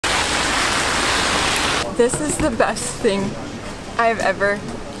This is the best thing I've ever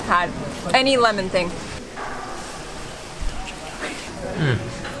had. Any lemon thing.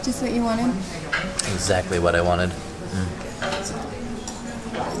 Just what you wanted? Exactly what I wanted.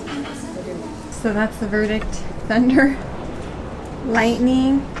 So that's the verdict. Thunder,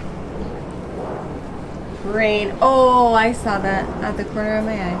 lightning, rain. Oh, I saw that at the corner of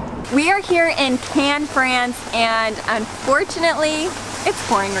my eye. We are here in Cannes, France, and unfortunately, it's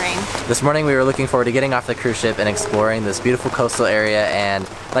pouring rain. This morning we were looking forward to getting off the cruise ship and exploring this beautiful coastal area, and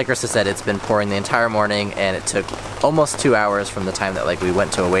like Risa said, it's been pouring the entire morning, and it took almost 2 hours from the time that we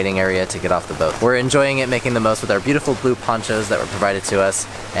went to a waiting area to get off the boat. We're enjoying it, making the most with our beautiful blue ponchos that were provided to us,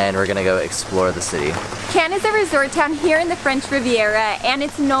 and we're gonna go explore the city. Cannes is a resort town here in the French Riviera, and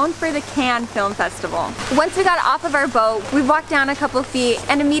it's known for the Cannes Film Festival. Once we got off of our boat, we walked down a couple feet,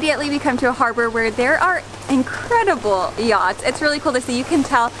 and immediately we come to a harbor where there are incredible yachts. It's really cool to see. You can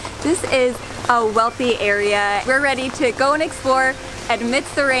tell this is a wealthy area. We're ready to go and explore, and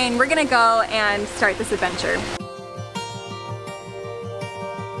amidst the rain, we're gonna go and start this adventure.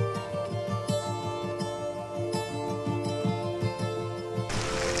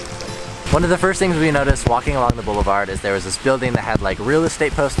 One of the first things we noticed walking along the boulevard is there was this building that had real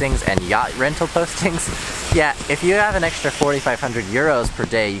estate postings and yacht rental postings. Yeah, if you have an extra 4,500 euros per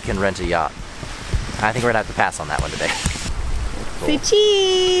day, you can rent a yacht. I think we're gonna have to pass on that one today. Say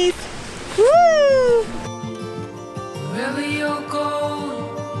cheese! Woo! Wherever you're going,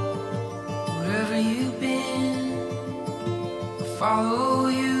 wherever you've been, I'll follow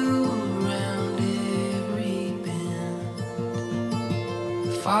you around every bend.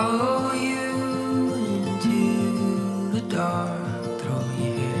 Follow you into the dark, throw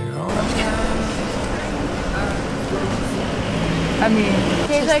your hair on I mean, it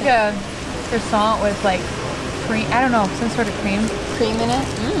tastes like a croissant with cream, I don't know, some sort of cream. Cream in it?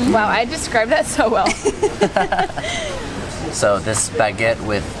 Mm. Wow, I described that so well. So this baguette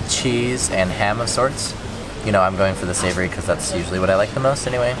with cheese and ham of sorts. You know, I'm going for the savory because that's usually what I like the most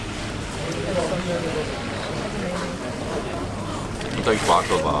anyway. It's like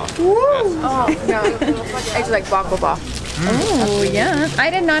baklava. Woo! Oh, no. It's like baklava. Oh, yeah. I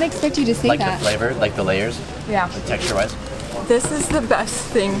did not expect you to say Like that. the flavor, like the layers, Yeah. texture-wise. This is the best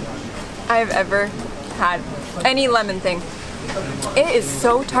thing I've ever had. Any lemon thing. It is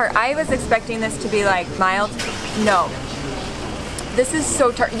so tart. I was expecting this to be mild. No. This is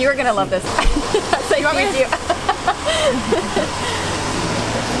so tart. You're gonna love this. Yes, I think you.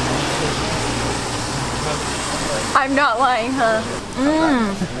 I'm not lying, huh?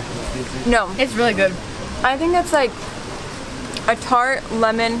 No. It's really good. I think that's a tart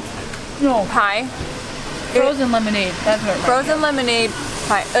lemon pie. Frozen lemonade. That's what. Frozen lemonade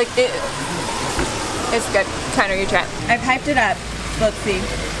pie. It's good. Tanner, you try it. I've hyped it up. Let's see.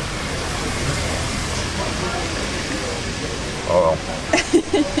 Oh.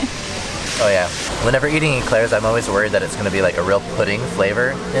 Oh yeah. Whenever eating eclairs, I'm always worried that it's going to be a real pudding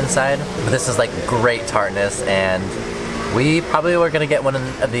flavor inside. But this is great tartness, and we probably were going to get one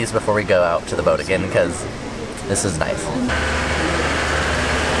of these before we go out to the boat again because this is nice.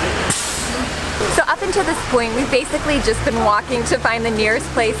 So up until this point, we've basically just been walking to find the nearest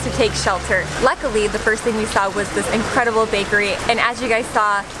place to take shelter. Luckily, the first thing we saw was this incredible bakery, and as you guys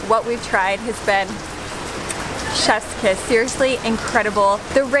saw, what we've tried has been chef's kiss. Seriously incredible.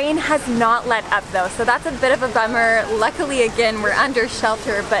 The rain has not let up though, so that's a bit of a bummer. Luckily, again, we're under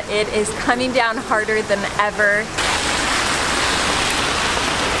shelter, but it is coming down harder than ever.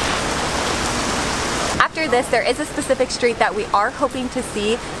 After this, there is a specific street that we are hoping to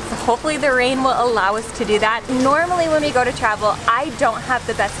see, so hopefully the rain will allow us to do that. Normally when we go to travel, I don't have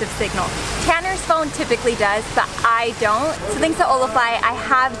the best of signal. Tanner's phone typically does, but I don't. So thanks to Olafly, I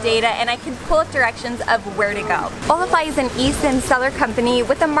have data and I can pull up directions of where to go. Olafly is an eSIM seller company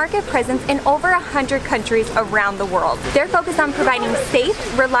with a market presence in over 100 countries around the world. They're focused on providing safe,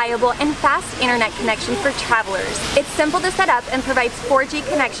 reliable, and fast internet connection for travelers. It's simple to set up and provides 4G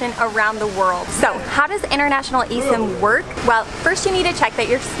connection around the world. So how does international eSIM work? Well, first you need to check that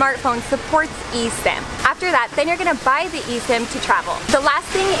your smartphone supports eSIM. After that, then you're going to buy the eSIM to travel. The last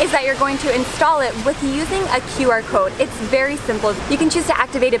thing is that you're going to install it with using a QR code. It's very simple. You can choose to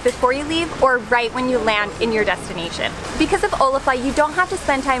activate it before you leave or right when you land in your destination. Because of Olafly, you don't have to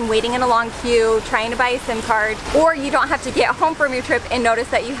spend time waiting in a long queue, trying to buy a SIM card, or you don't have to get home from your trip and notice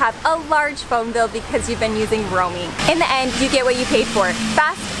that you have a large phone bill because you've been using roaming. In the end, you get what you paid for.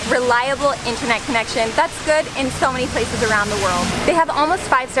 Fast, reliable internet connection that's good in so many places around the world. They have almost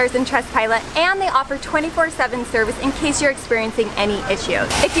 5 stars in Trustpilot, and they offer 24/7 service in case you're experiencing any issues.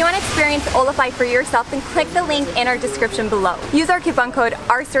 If you want to experience experience Olafly for yourself, then click the link in our description below. Use our coupon code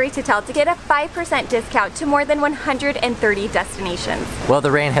OurStoryToTell to get a 5% discount to more than 130 destinations. Well,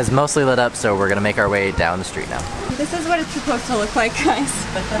 the rain has mostly let up, so we're gonna make our way down the street now. This is what it's supposed to look like, guys.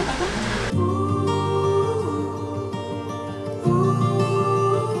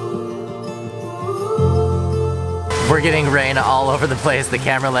 We're getting rain all over the place. The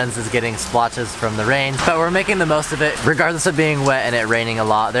camera lens is getting splotches from the rain, but we're making the most of it. Regardless of being wet and it raining a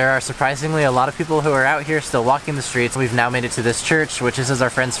lot, there are surprisingly a lot of people who are out here still walking the streets. We've now made it to this church, which is our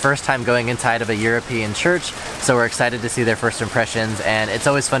friend's first time going inside of a European church, so we're excited to see their first impressions, and it's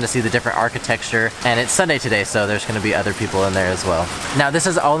always fun to see the different architecture, and it's Sunday today, so there's going to be other people in there as well. Now, this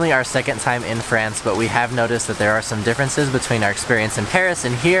is only our second time in France, but we have noticed that there are some differences between our experience in Paris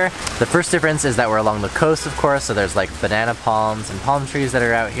and here. The first difference is that we're along the coast, of course, so there's like banana palms and palm trees that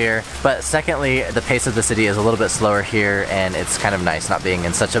are out here. But secondly, the pace of the city is a little bit slower here, and it's kind of nice not being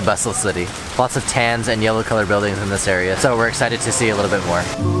in such a bustle city. Lots of tans and yellow color buildings in this area, so we're excited to see a little bit more.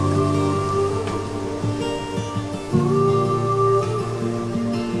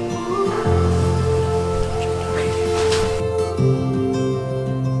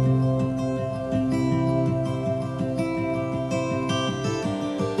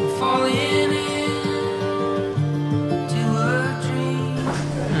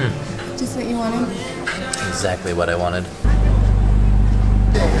 Just what you wanted? Exactly what I wanted.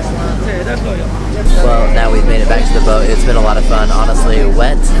 Well, now we've made it back to the boat. It's been a lot of fun, honestly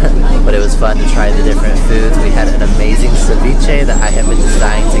wet, but it was fun to try the different foods. We had an amazing ceviche that I have been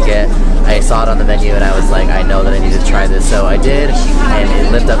dying to get. I saw it on the menu and I was like, I know that I need to try this, so I did, and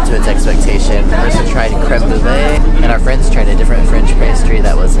it lived up to its expectation. Risa tried creme brulee, and our friends tried a different French pastry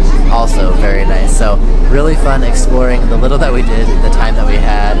that was also very nice. So really fun exploring the little that we did, the time that we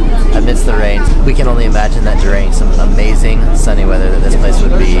had amidst the rain. We can only imagine that during some amazing sunny weather that this place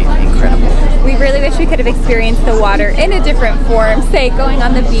would be incredible. We really wish we could have experienced the water in a different form, say going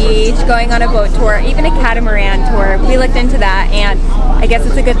on the beach, going on a boat tour, even a catamaran tour. We looked into that, and I guess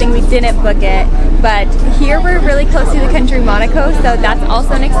it's a good thing we didn't book it. But here we're really close to the country Monaco, so that's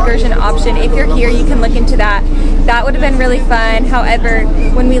also an excursion option. If you're here, you can look into that. That would have been really fun. However,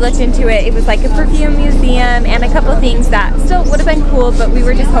 when we looked into it, it was like a perfume museum and a couple things that still would have been cool, but we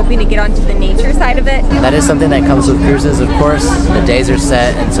were just hoping to get onto the nature side of it. That is something that comes with cruises, of course. The days are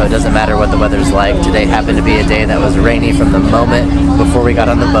set, and so it doesn't matter what the weather's like. Today happened to be a day that was rainy from the moment before we got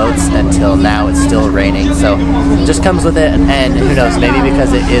on the boats until now it's still raining. So it just comes with it, and who knows, maybe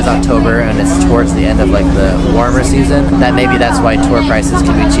because it is October and it's towards the end of like the warmer season, that maybe that's why tour prices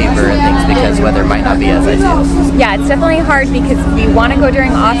can be cheaper and things, because weather might not be as ideal. Yeah, it's definitely hard because we want to go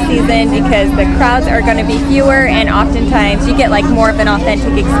during off season because the crowds are going to be fewer, and oftentimes you get like more of an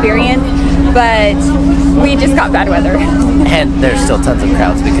authentic experience, but we just got bad weather. And there's still tons of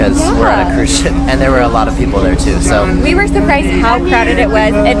crowds because we're on a cruise ship, and there were a lot of people there too. So we were surprised how crowded it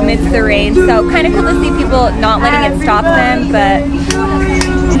was amidst the rain, so kind of cool to see people not letting it stop them, but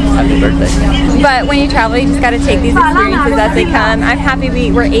happy birthday. But when you travel, you just got to take these experiences as they come. I'm happy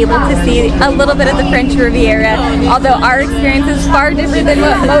we were able to see a little bit of the French Riviera, although our experience is far different than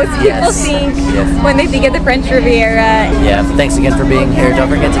what most people think when they think of the French Riviera. Yeah, thanks again for being here. Don't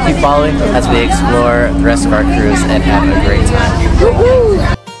forget to keep following as we explore the rest of our cruise and have a great time. Woohoo!